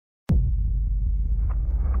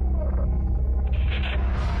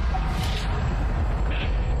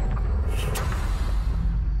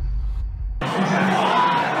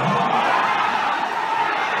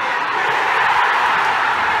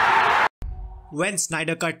When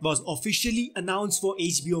Snyder Cut was officially announced for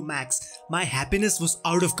HBO Max, my happiness was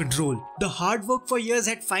out of control. The hard work for years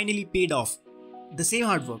had finally paid off. The same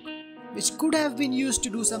hard work, which could have been used to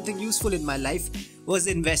do something useful in my life, was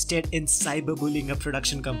invested in cyberbullying a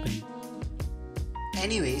production company.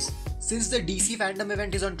 Anyways, since the DC fandom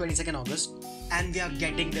event is on 22nd August and we are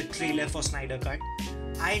getting the trailer for Snyder Cut,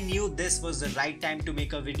 I knew this was the right time to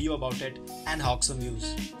make a video about it and hawk some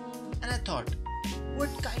views. And I thought, what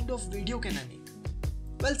kind of video can I make?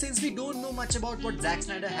 Well, since we don't know much about what Zack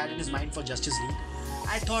Snyder had in his mind for Justice League,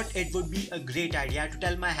 I thought it would be a great idea to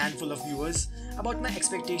tell my handful of viewers about my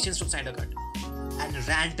expectations from Snyder Cut and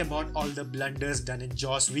rant about all the blunders done in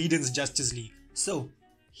Joss Whedon's Justice League. So,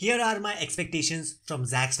 here are my expectations from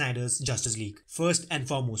Zack Snyder's Justice League. First and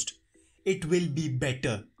foremost, it will be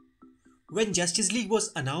better. When Justice League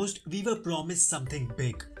was announced, we were promised something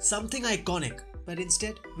big, something iconic, but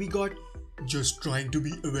instead we got just trying to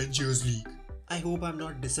be Avengers League. I hope I'm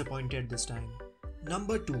not disappointed this time.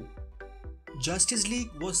 Number 2. Justice League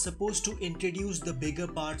was supposed to introduce the bigger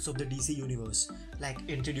parts of the DC universe, like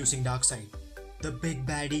introducing Darkseid, the big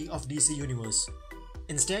baddie of DC universe.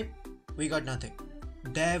 Instead, we got nothing.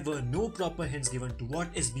 There were no proper hints given to what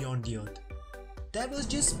is beyond the earth. There was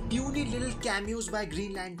just puny little cameos by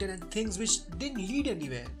Green Lantern and things which didn't lead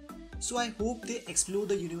anywhere. So I hope they explore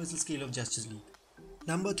the universal scale of Justice League.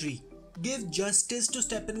 Number 3. Give justice to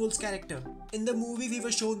Steppenwolf's character. In the movie we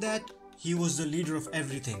were shown that he was the leader of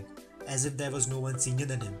everything, as if there was no one senior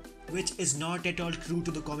than him, which is not at all true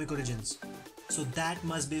to the comic origins. So that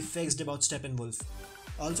must be fixed about Steppenwolf.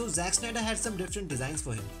 Also, Zack Snyder had some different designs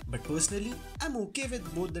for him, but personally, I'm okay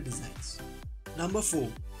with both the designs. Number 4.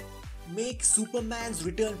 Make Superman's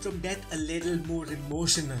return from death a little more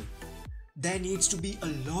emotional. There needs to be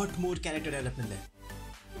a lot more character development there.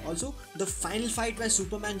 Also, the final fight where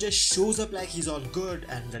Superman just shows up like he's all good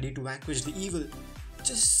and ready to vanquish the evil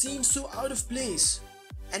just seems so out of place.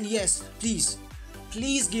 And yes, please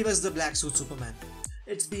give us the black suit Superman.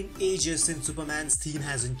 It's been ages since Superman's theme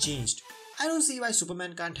hasn't changed. I don't see why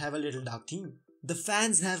Superman can't have a little dark theme. The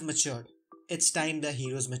fans have matured. It's time the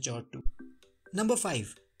heroes matured too. Number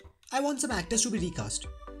 5. I want some actors to be recast.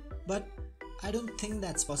 But I don't think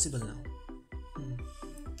that's possible now.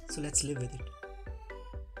 So let's live with it.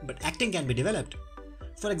 But acting can be developed.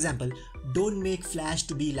 For example, don't make Flash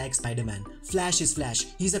to be like Spider-Man. Flash is Flash.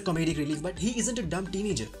 He's a comedic relief, but he isn't a dumb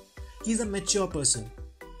teenager. He's a mature person.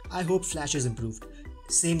 I hope Flash is improved.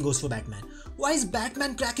 Same goes for Batman. Why is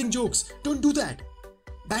Batman cracking jokes? Don't do that.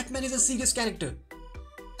 Batman is a serious character.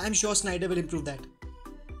 I'm sure Snyder will improve that.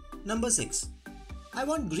 Number 6. I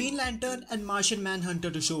want Green Lantern and Martian Manhunter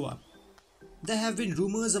to show up. There have been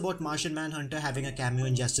rumors about Martian Manhunter having a cameo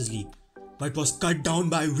in Justice League, but was cut down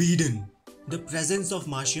by Whedon. The presence of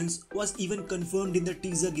Martians was even confirmed in the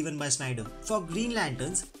teaser given by Snyder. For Green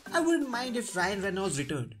Lanterns, I wouldn't mind if Ryan Reynolds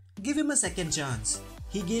returned. Give him a second chance.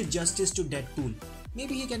 He gave justice to Deadpool.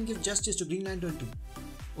 Maybe he can give justice to Green Lantern too.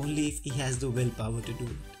 Only if he has the willpower to do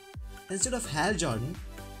it. Instead of Hal Jordan,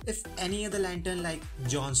 if any other Lantern like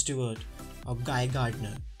Jon Stewart or Guy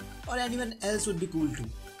Gardner or anyone else would be cool too.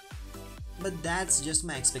 But that's just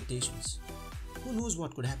my expectations. Who knows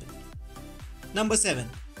what could happen. Number 7.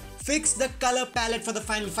 Fix the color palette for the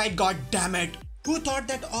final fight, god damn it! Who thought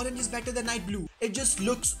that orange is better than night blue? It just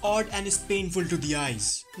looks odd and is painful to the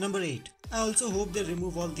eyes. Number 8. I also hope they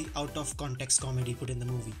remove all the out of context comedy put in the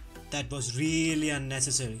movie. That was really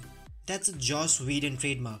unnecessary. That's a Joss Whedon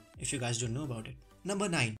trademark if you guys don't know about it. Number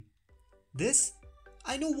 9. This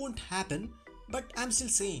I know won't happen, but I'm still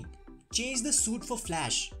saying. Change the suit for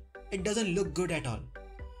Flash. It doesn't look good at all.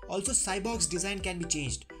 Also, Cyborg's design can be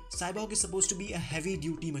changed. Cyborg is supposed to be a heavy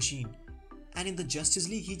duty machine, and in the Justice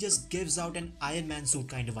League he just gives out an Iron Man suit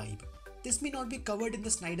kind of vibe. This may not be covered in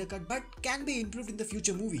the Snyder Cut but can be improved in the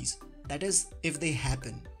future movies. That is, if they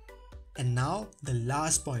happen. And now the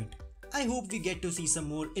last point. I hope we get to see some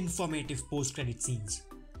more informative post-credit scenes.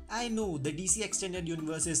 I know the DC Extended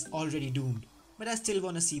Universe is already doomed, but I still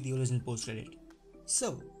wanna see the original post-credit.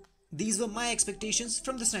 So, these were my expectations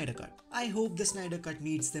from the Snyder Cut. I hope the Snyder Cut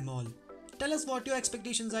meets them all. Tell us what your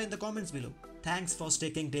expectations are in the comments below. Thanks for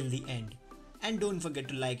sticking till the end. And don't forget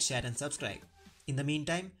to like, share and subscribe. In the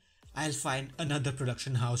meantime, I'll find another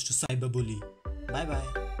production house to cyberbully. Bye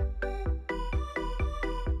bye.